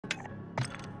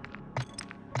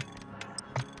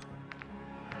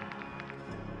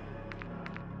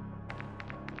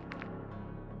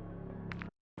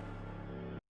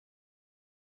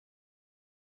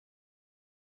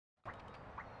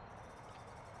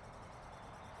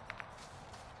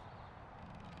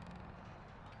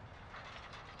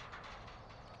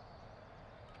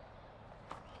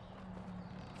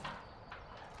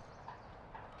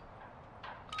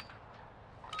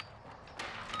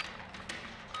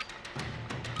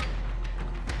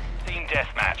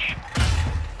deathmatch.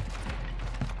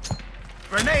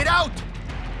 Grenade out!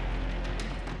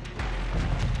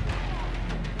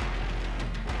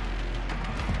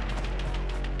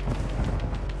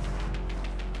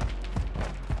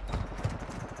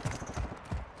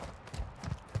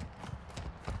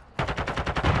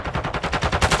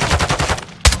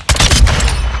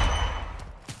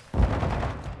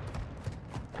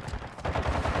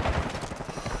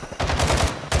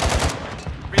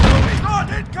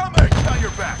 Incoming! Down your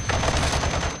back!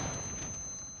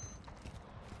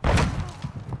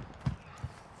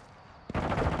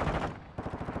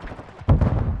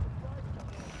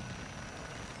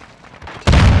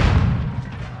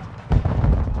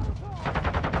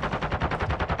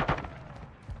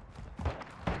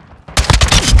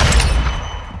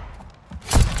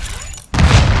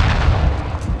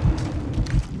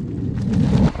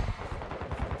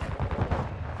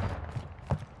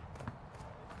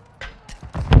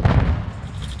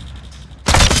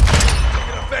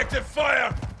 Effective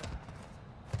fire!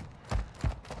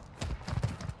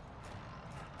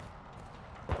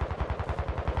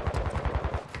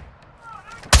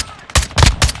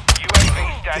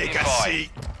 UAV standing Take a by.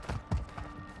 seat.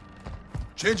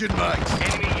 Changing mags.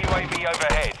 Enemy UAV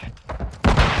overhead.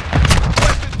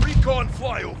 Requested recon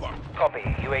flyover. Copy.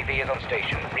 UAV is on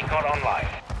station. Recon online.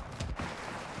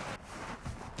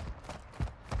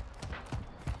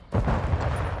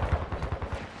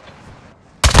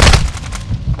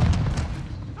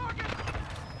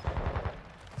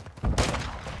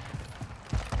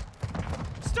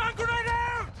 Stun grenade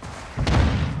out!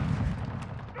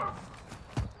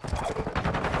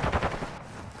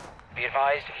 Be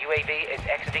advised, UAV is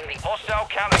exiting the hostile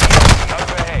counter UAV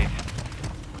overhead.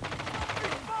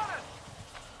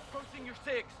 Posting your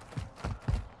six.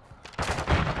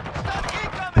 Stun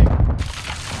incoming!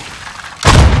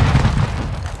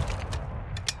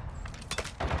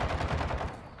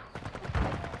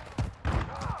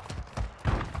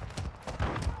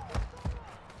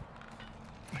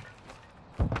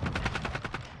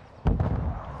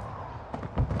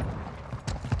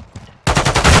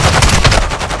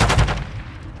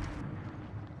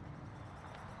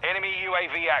 Enemy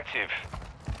UAV active.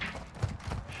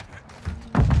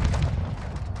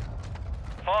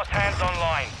 Fast hands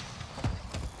online.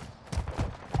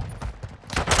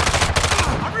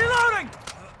 I'm reloading!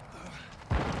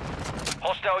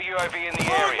 Hostile UAV in the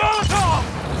area. Molotov!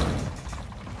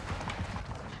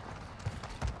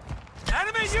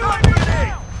 Enemy UAV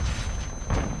down!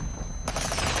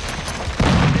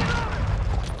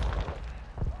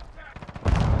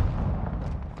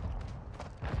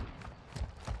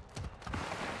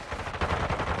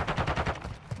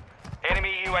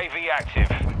 Enemy UAV active.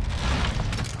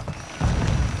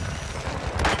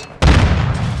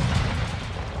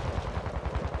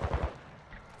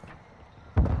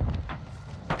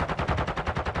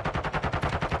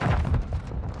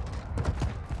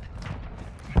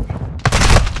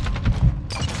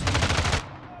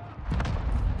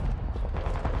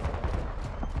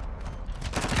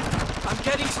 I'm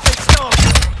getting spaced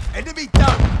off! Enemy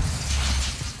down!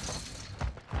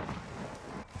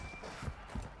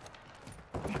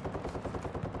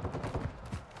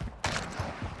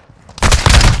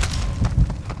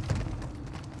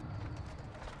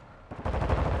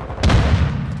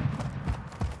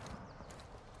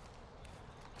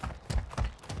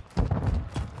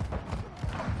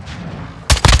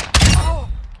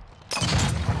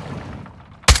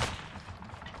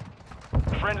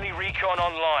 Friendly recon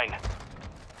online.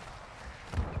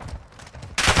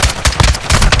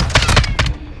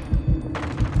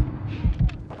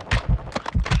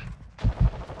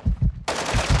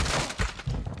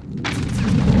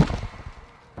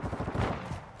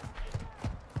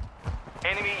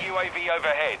 Enemy UAV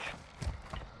overhead.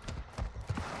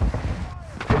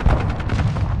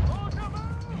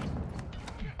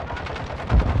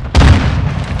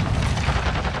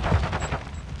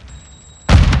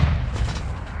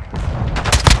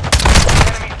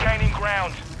 Enemies gaining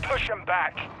ground. Push them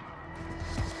back.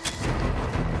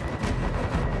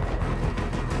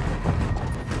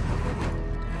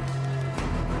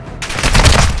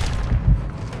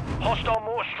 Hostile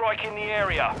mortar strike in the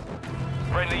area.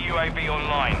 Friendly UAV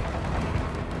online.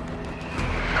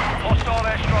 Hostile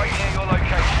airstrike near your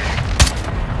location.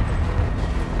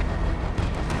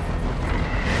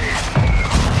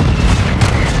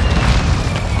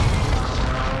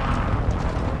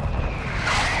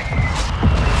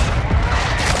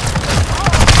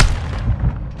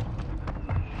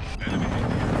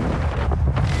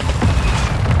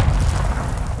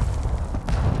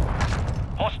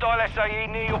 Hostile SAE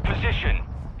near your position.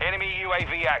 Enemy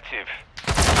UAV active.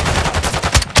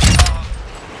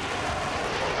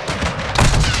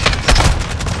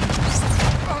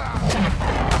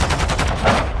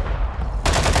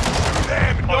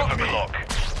 5 o'clock.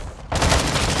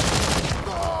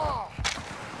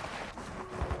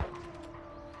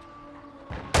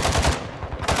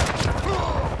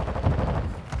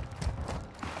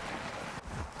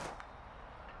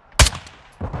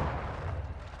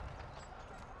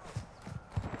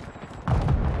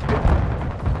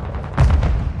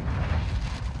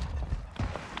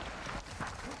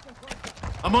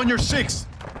 I'm on your 6.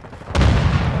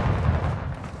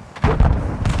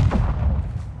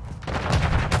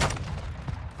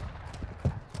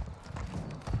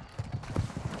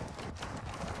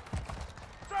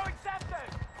 Throwing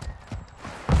something!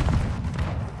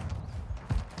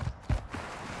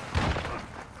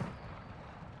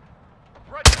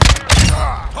 Right there!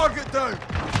 Target down.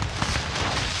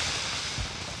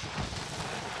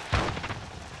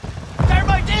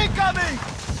 Thermite incoming!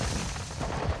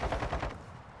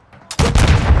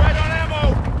 Right on ammo.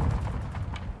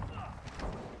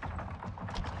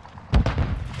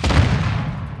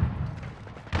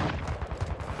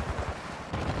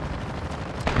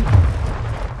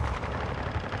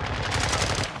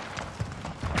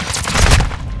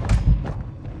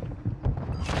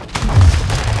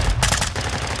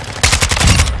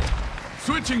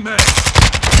 Switching mag.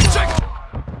 Check.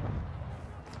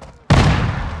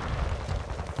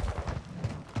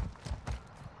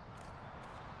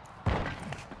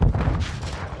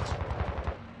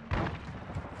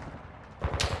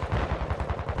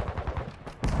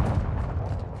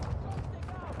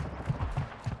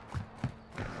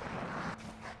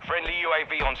 Friendly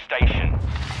UAV on station.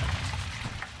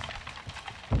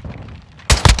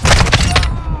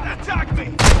 Attack me!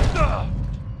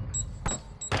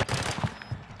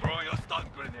 Throwing a stun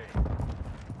grenade.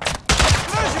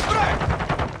 Flashing back!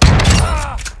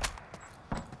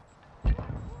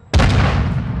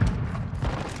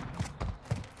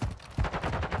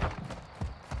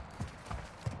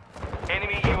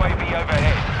 Enemy UAV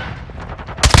overhead.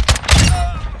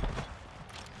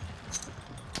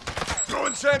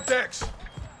 Throwing Semtex.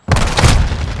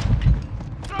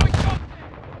 Throwing something!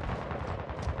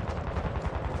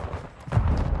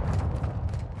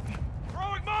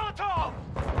 Throwing Molotov!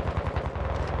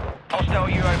 Hostile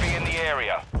UAV in the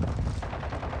area.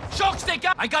 Shock stick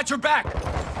out! I got your back!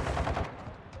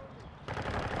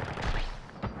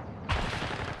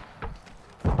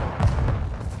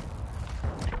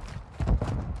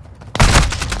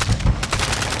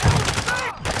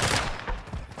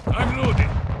 I'm loaded.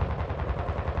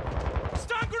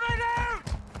 Stun grenade out!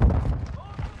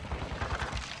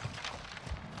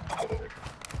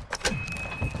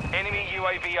 Enemy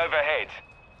UAV overhead.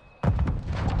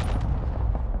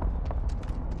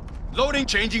 Loading.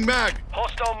 Changing mag.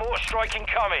 Hostile mortar strike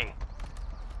incoming.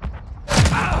 Getting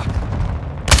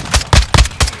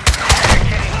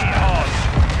hit hard.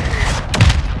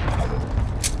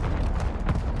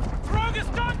 Throwing a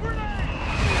stun grenade!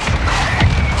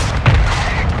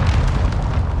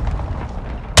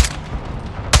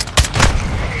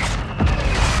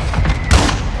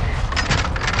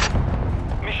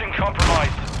 Mission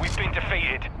compromised. We've been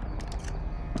defeated.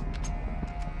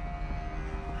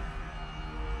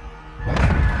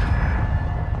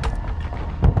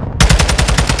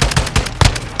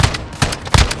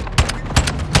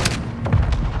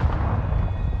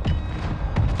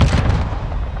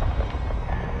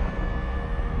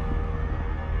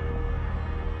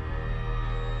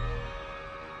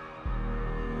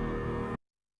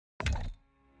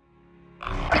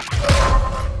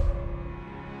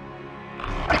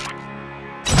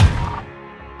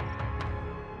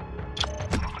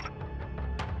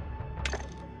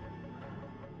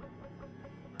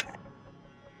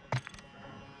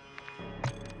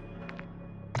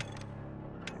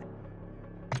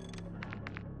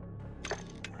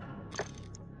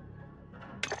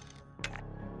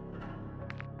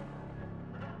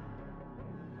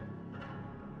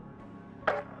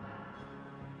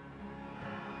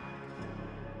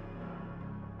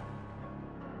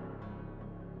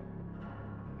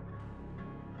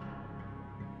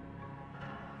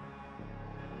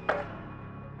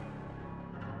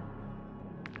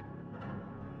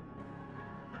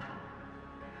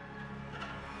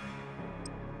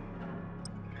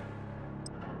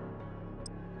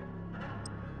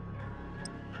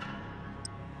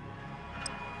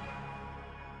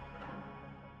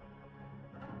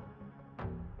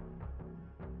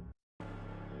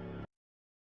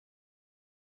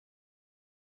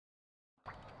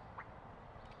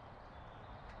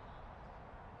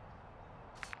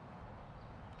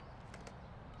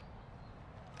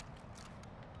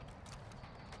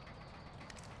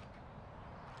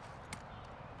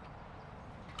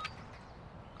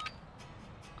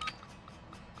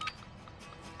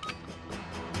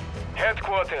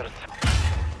 Headquarters.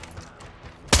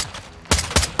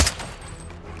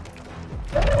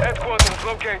 Headquarters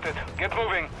located. Get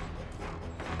moving.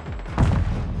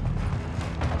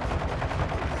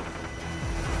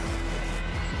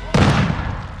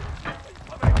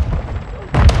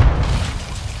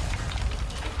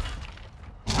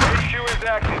 HQ is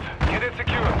active. Get it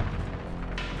secure.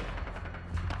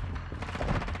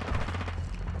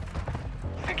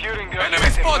 Securing the Enemy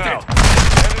objective spotted! now.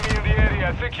 Enemy in the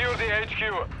area. Secure the HQ.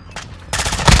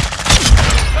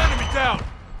 Enemy down!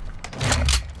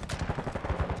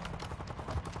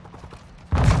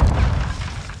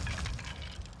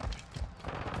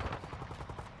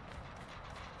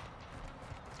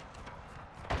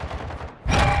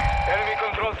 Enemy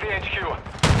controls the HQ.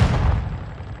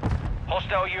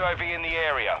 Hostile UAV in the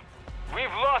area.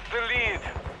 We've lost the lead.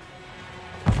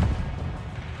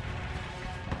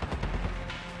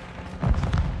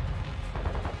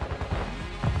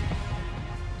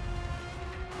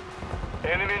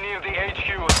 Enemy near the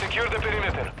HQ. Secure the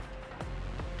perimeter.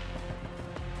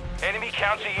 Enemy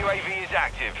counter UAV is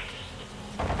active.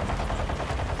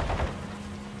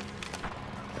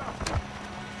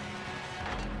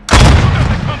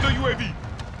 Counter UAV!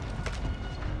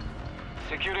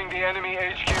 Securing the enemy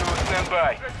HQ. Stand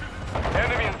by.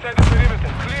 Enemy inside the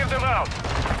perimeter. Clear them out.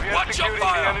 We are Watch your securing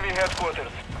fire. the enemy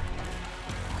headquarters.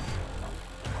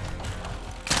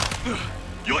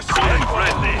 You're shooting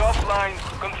friendly! Offline.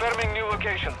 Confirming new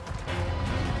location.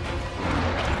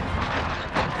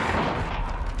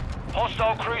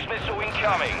 Hostile cruise missile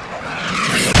incoming.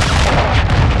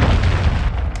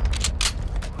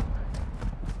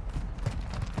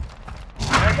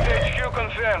 Next HQ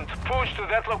confirmed. Push to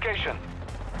that location.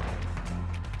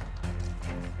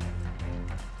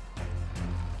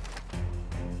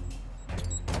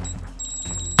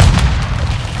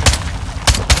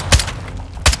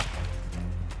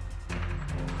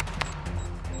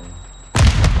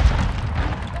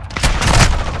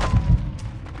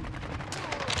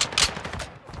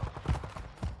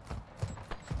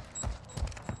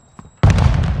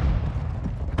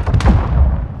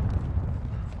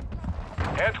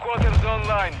 Headquarters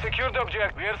online. Secure the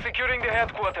object. We are securing the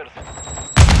headquarters.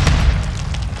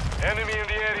 Enemy in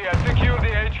the area. Secure the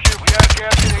HQ. We are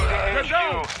capturing the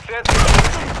down. HQ. Set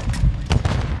security.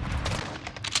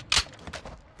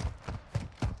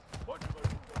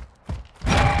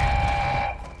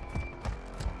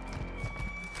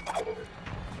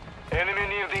 Enemy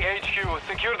near the HQ.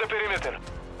 Secure the perimeter.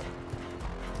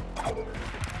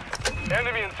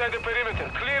 Enemy inside the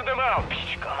perimeter. Clear them out.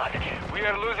 God, we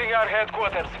are losing our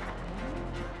headquarters.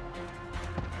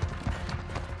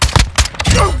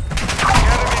 The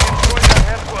enemy destroyed our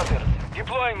headquarters.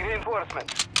 Deploying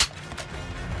reinforcements.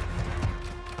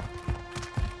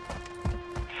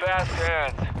 Fast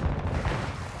hands.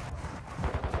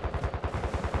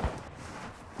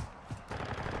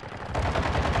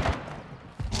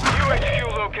 New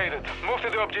HQ located. Move to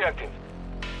the objective.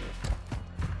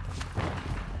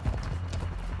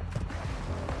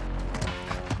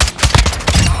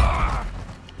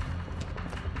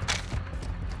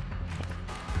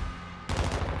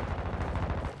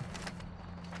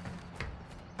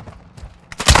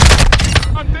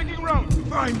 I'm taking round.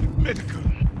 Find medical.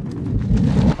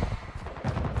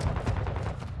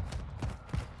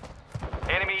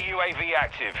 Enemy UAV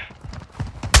active.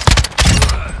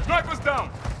 Snipers down!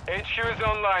 HQ is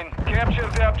online. Capture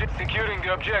the object. Securing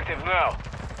the objective now.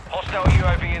 Hostile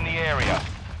UAV in the area.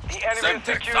 The enemy is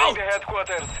Semtex securing out. the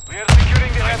headquarters. We are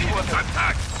securing the headquarters.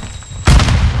 Attack!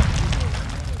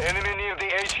 Enemy near the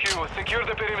HQ. Secure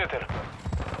the perimeter.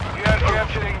 We are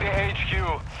capturing the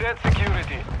HQ. Set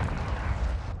security.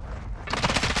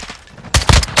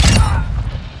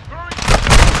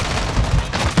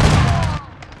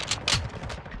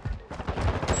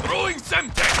 Throwing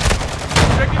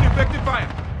Semtex! Checking effective fire.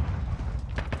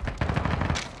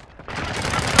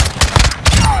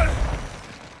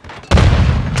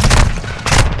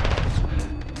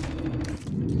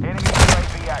 Enemy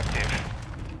UAV active.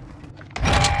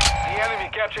 The enemy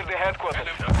captured the headquarters.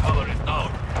 Enemy color is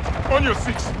down. On your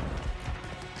six.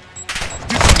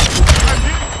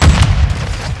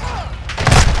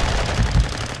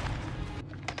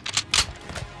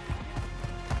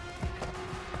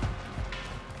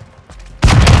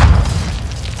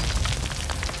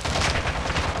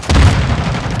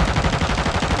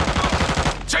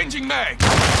 Changing mag!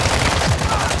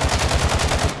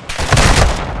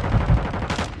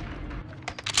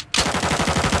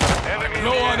 Enemy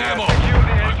Low on ammo. Secure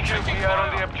the I'm HQ. checking We are on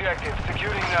fire. the objective.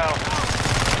 Securing now.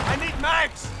 I need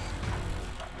mags!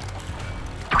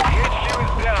 The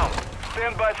HQ is down.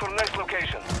 Stand by for next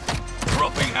location.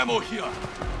 Dropping ammo here.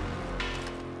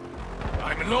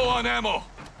 I'm low on ammo.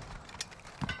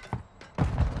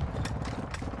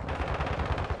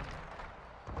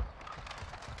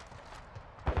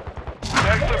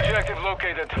 Next objective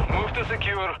located. Move to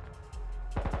secure.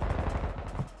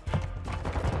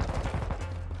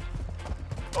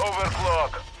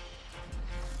 Overclock.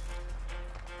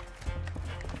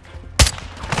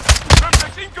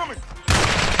 Semtex incoming!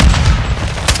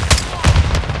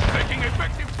 Taking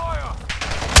effective fire.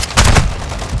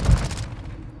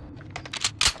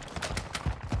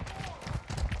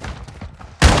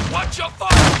 Watch your fire!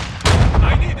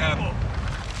 I need ammo.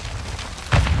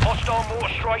 Hostile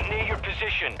mortar strike near your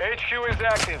position. HQ is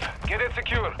active. Get it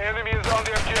secure. Enemy is on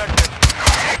the objective.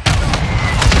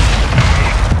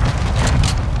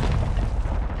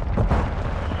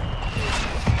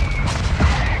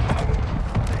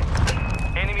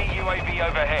 Enemy UAV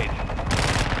overhead.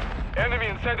 Enemy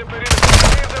inside the perimeter.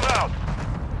 Clear them out.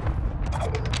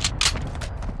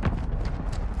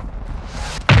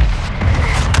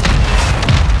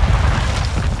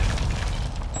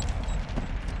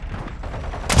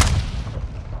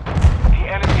 The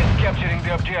enemy is capturing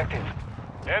the objective.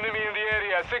 Enemy in the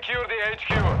area. Secure the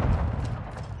HQ.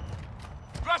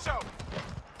 Flash out!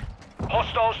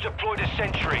 Hostiles deployed a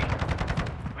sentry.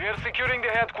 We are securing the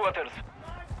headquarters.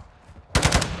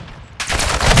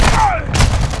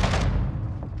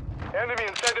 Enemy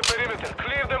inside the perimeter.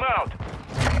 Clear them out.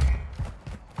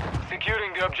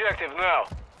 Securing the objective now.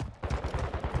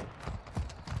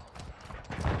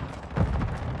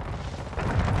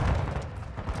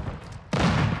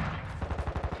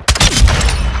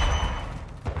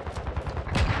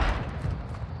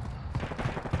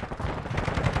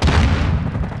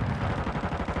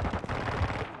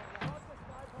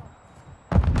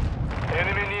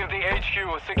 Enemy near the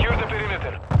HQ. Secure the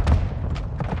perimeter.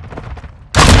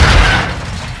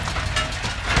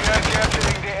 We are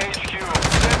capturing the HQ.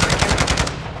 Send security.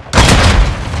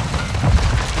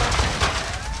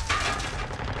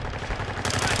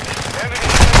 Enemy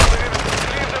near the perimeter.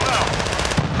 Clear them out.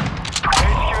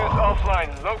 HQ is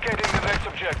offline. Locating the next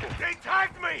objective. They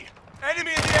tagged me!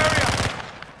 Enemy in the area!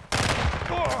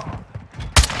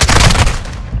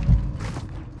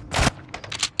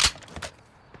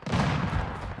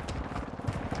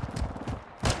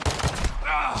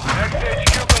 Next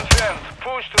HQ confirmed.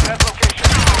 Push to that location.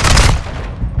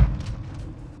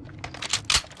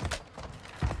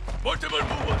 Multiple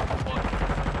movement.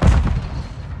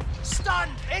 Stun!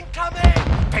 Incoming!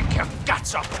 Pick your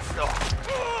guts off the floor.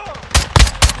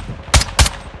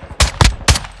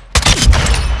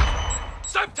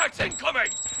 Semtex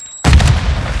incoming!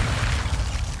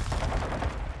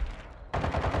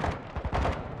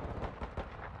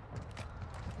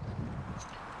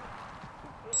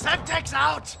 Semtex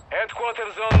out!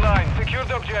 Headquarters online. Secure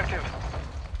the objective.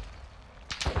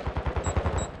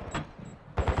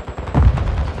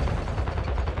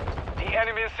 The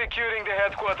enemy is securing the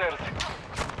headquarters.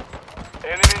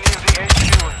 Enemy near the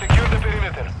HQ. Secure the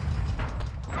perimeter.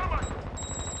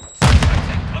 Semtex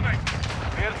incoming!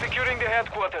 We are securing the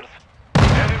headquarters.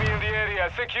 Enemy in the area.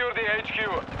 Secure the HQ.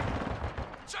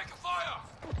 Check fire!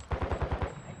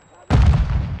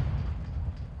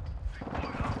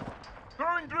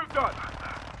 Throwing group dart!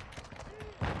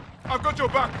 I've got your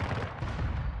back!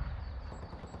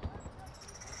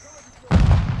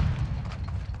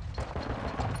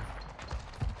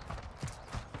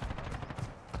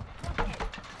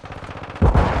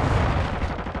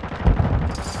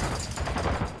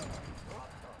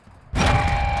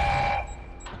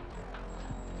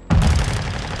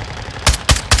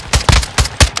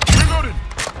 Reloading!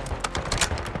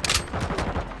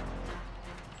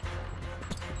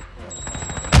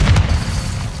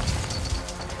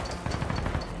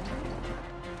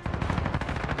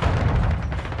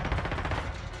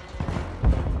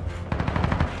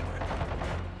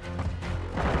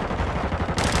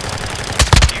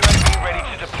 UAV ready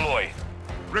to deploy.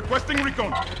 Requesting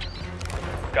recon!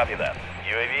 Copy that.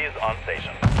 UAV is on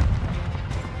station.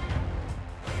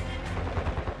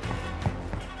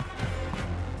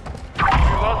 We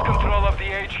lost control of the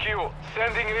HQ.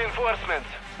 Sending reinforcements.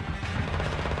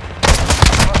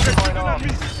 What's going on?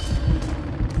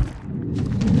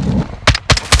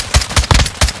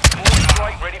 Mortar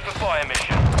strike ready for fire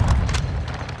mission.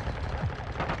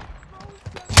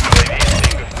 UAV is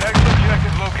secret. Next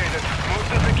objective located. Move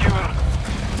to secure.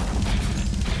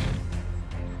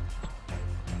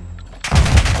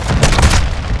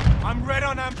 I'm red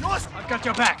on amp. I've got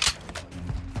your back.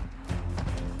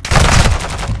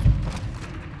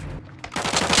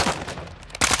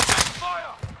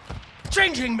 Fire!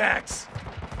 Changing mags.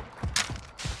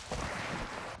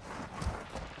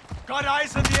 Got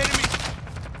eyes on the enemy.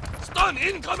 Stun Stun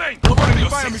incoming! Opening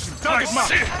fire mission. Target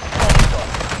marked.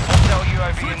 Hostile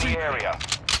UAV in the area.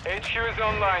 HQ is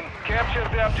online. Capture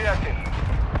the objective.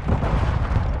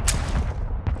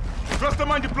 Cluster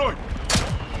mine deployed.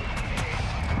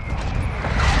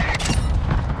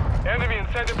 Enemy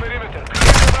inside the perimeter.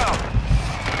 Clear them out.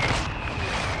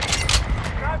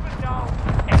 Drive it down.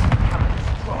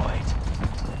 Destroyed.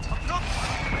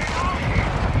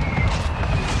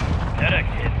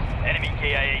 Detected. Enemy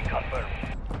KIA confirmed.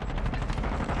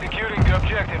 Securing the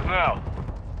objective now.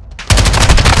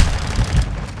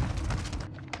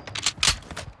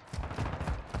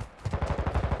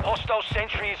 Hostile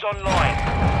sentry is online.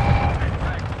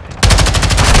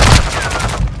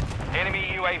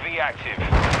 Enemy UAV active.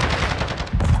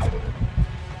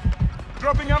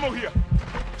 Dropping ammo here.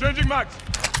 Changing mags.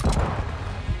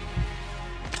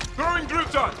 Throwing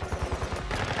group dart.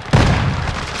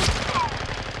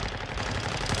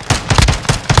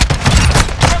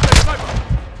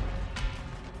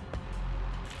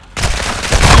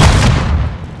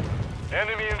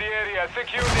 Enemy in the area.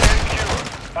 Secure the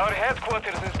HQ. Our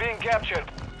headquarters is being captured.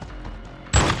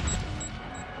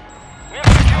 We've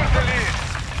secured the lead.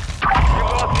 We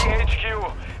lost the HQ.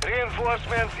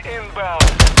 Reinforcements inbound.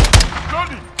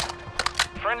 Loading.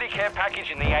 Friendly care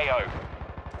package in the AO.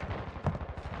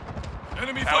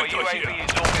 Enemy Our fighter UAV here!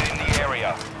 is orbiting the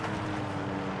area.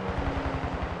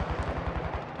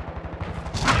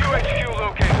 UHQ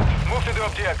located. Move to the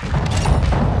objective.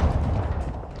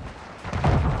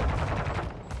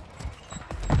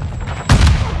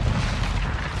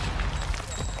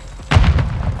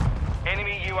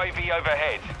 Enemy UAV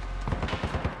overhead.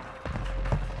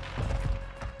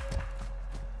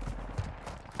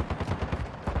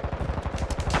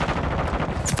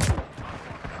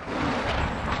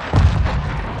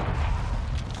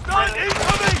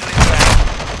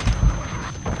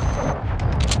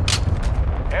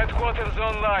 Headquarters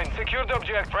online. Secured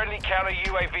object. Friendly counter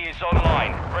UAV is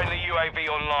online. Friendly UAV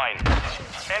online.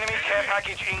 Enemy care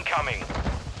package incoming.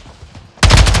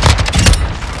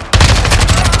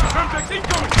 Semtex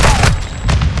incoming.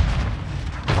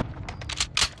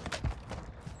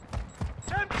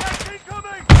 Semtex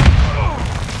incoming!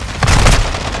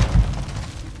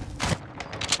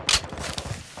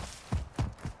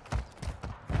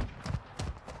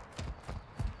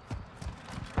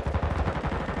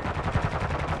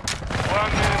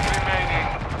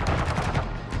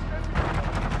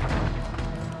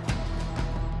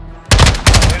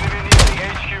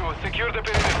 Secure the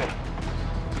perimeter.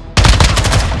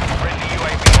 Friendly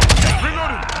UAV on station.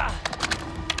 Reloading.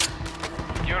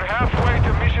 You're halfway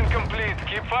to mission complete.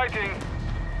 Keep fighting.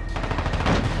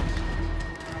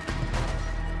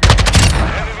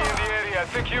 Enemy in the area.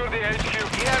 Secure the HQ.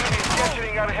 The enemy is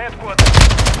capturing our headquarters.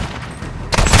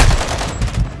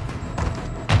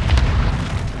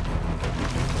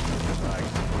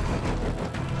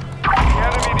 The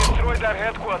enemy destroyed our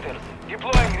headquarters.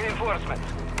 Deploying reinforcements.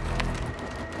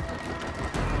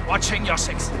 Watching your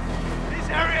six. This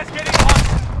area's getting hot.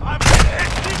 I'm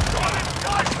hit. Keep going.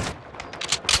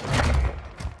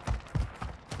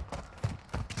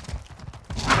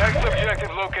 Next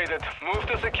objective located. Move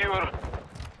to secure.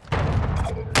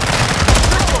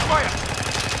 Fire.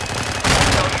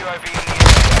 UAV in the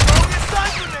area.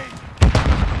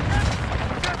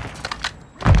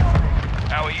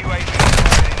 Our UAV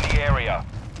is in the area.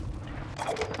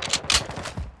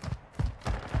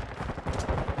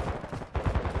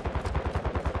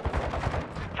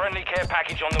 Friendly care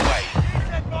package on the way.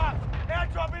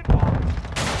 Airdrop inbound.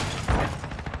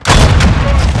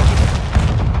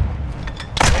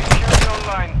 HQ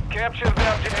online. Capture the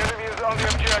objective. Enemy is on the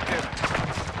objective.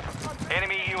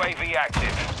 Enemy UAV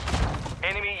active.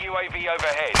 Enemy UAV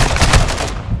overhead.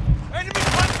 Enemy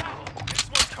contact. This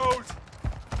one's cold.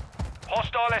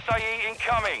 Hostile SIE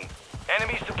incoming.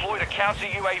 Enemies deployed a counter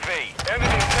UAV.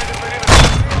 Enemy inside the perimeter.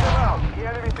 Clear them out. The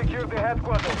enemy secured the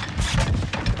headquarters.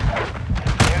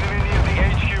 Enemy near the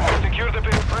HQ. Secure the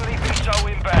perimeter. Friendly VSO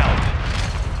inbound.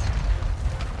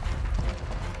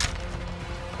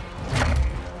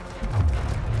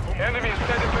 Enemy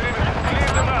inside the perimeter.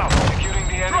 Clear them out. Securing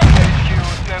the enemy HQ.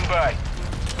 Stand by.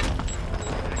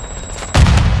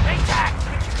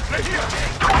 They're here.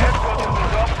 Headquarters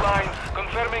is offline.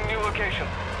 Confirming new location.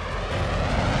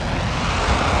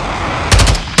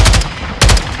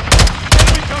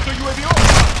 Enemy counter UAV off.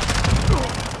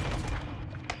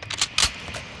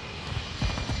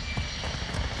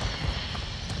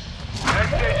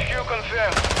 Next HQ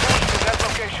confirmed. Push to that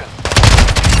location.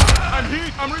 I'm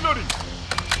hit. I'm reloading.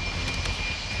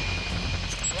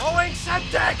 Throwing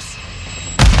Semtex.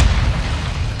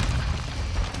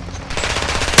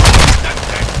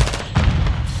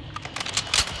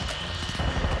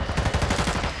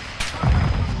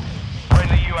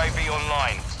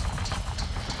 online.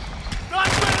 Gun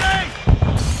ready!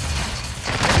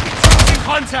 Enemy in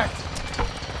contact!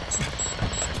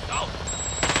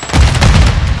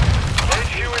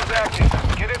 HQ is active.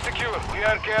 Get it secure. We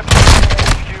are capturing the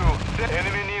HQ.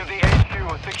 Enemy near the HQ.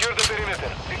 Secure the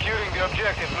perimeter. Securing the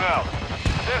objective now.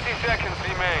 30 seconds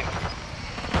remain.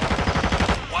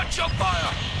 Watch your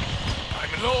fire!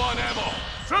 I'm low on ammo.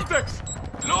 Semtex!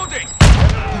 Loading!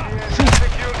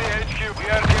 Secure the HQ. We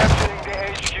are capturing the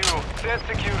HQ. Set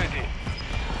security.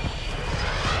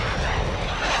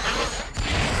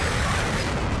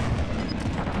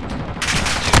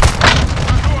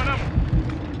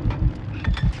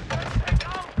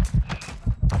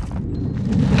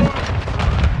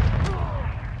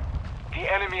 The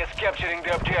enemy is capturing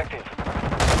the objective.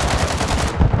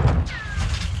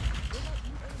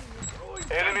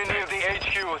 Enemy near the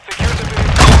HQ. Secure the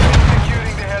perimeter.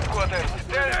 Securing the headquarters.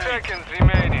 10 seconds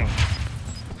remaining.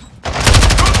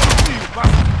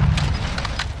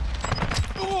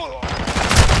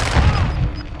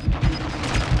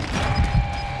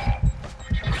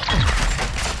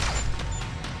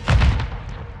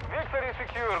 Victory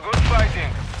secure. Good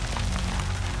fighting.